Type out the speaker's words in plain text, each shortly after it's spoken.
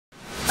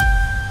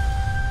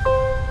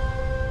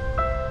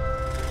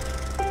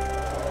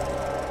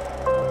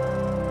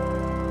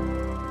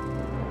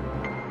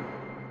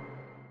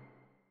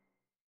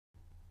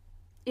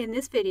In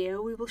this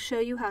video, we will show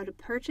you how to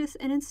purchase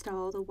and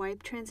install the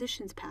Wipe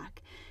Transitions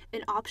Pack,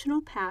 an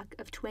optional pack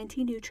of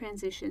 20 new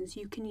transitions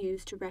you can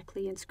use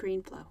directly in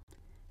ScreenFlow.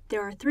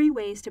 There are 3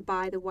 ways to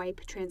buy the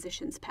Wipe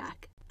Transitions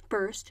Pack.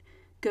 First,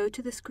 go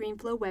to the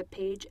ScreenFlow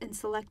webpage and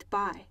select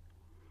Buy.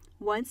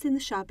 Once in the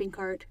shopping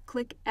cart,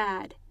 click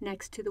Add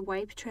next to the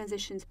Wipe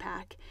Transitions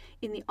Pack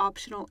in the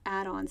Optional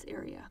Add-ons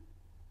area.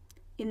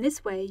 In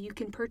this way, you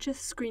can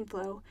purchase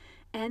ScreenFlow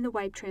and the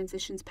Wipe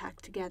Transitions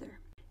Pack together.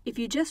 If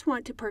you just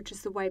want to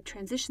purchase the Wipe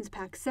Transitions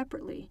Pack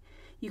separately,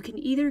 you can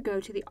either go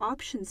to the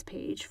Options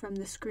page from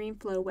the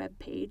ScreenFlow web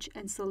page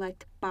and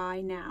select Buy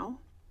Now,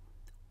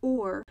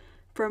 or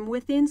from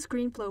within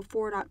ScreenFlow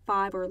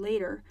 4.5 or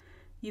later,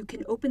 you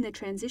can open the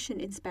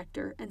Transition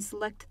Inspector and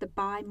select the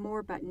Buy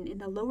More button in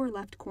the lower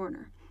left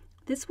corner.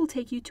 This will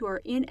take you to our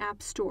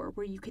in-app store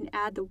where you can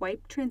add the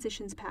Wipe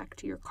Transitions Pack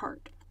to your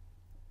cart.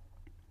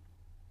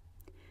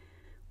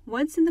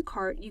 Once in the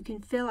cart, you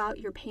can fill out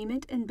your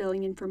payment and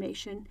billing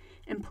information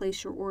and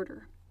place your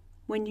order.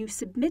 When you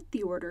submit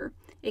the order,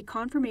 a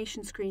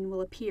confirmation screen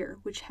will appear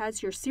which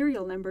has your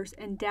serial numbers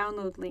and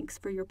download links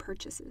for your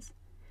purchases.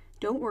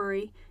 Don't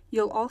worry,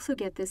 you'll also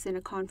get this in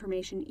a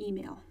confirmation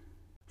email.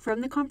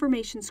 From the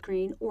confirmation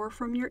screen or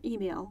from your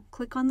email,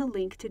 click on the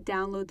link to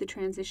download the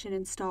Transition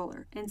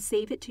Installer and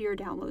save it to your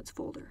Downloads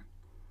folder.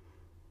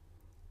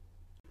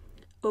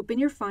 Open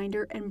your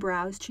Finder and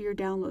browse to your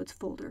Downloads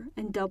folder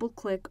and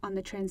double-click on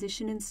the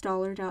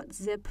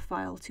transitioninstaller.zip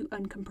file to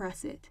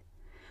uncompress it.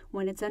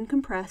 When it's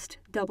uncompressed,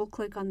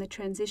 double-click on the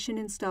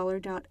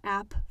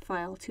transitioninstaller.app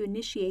file to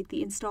initiate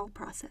the install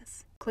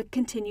process. Click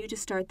Continue to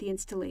start the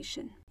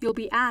installation. You'll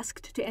be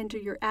asked to enter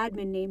your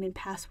admin name and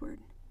password.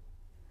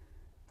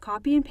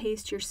 Copy and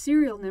paste your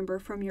serial number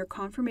from your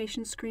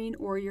confirmation screen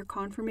or your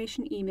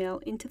confirmation email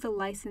into the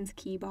license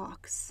key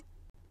box.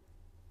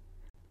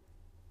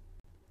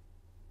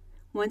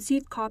 Once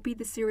you've copied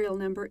the serial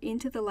number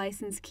into the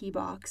license key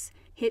box,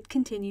 hit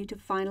Continue to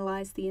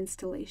finalize the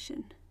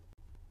installation.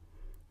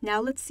 Now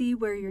let's see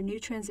where your new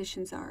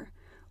transitions are.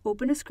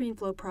 Open a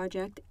ScreenFlow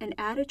project and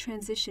add a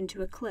transition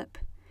to a clip,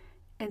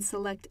 and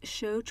select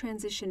Show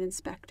Transition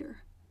Inspector.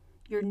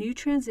 Your new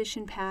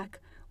transition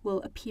pack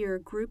will appear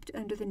grouped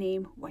under the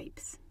name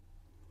Wipes.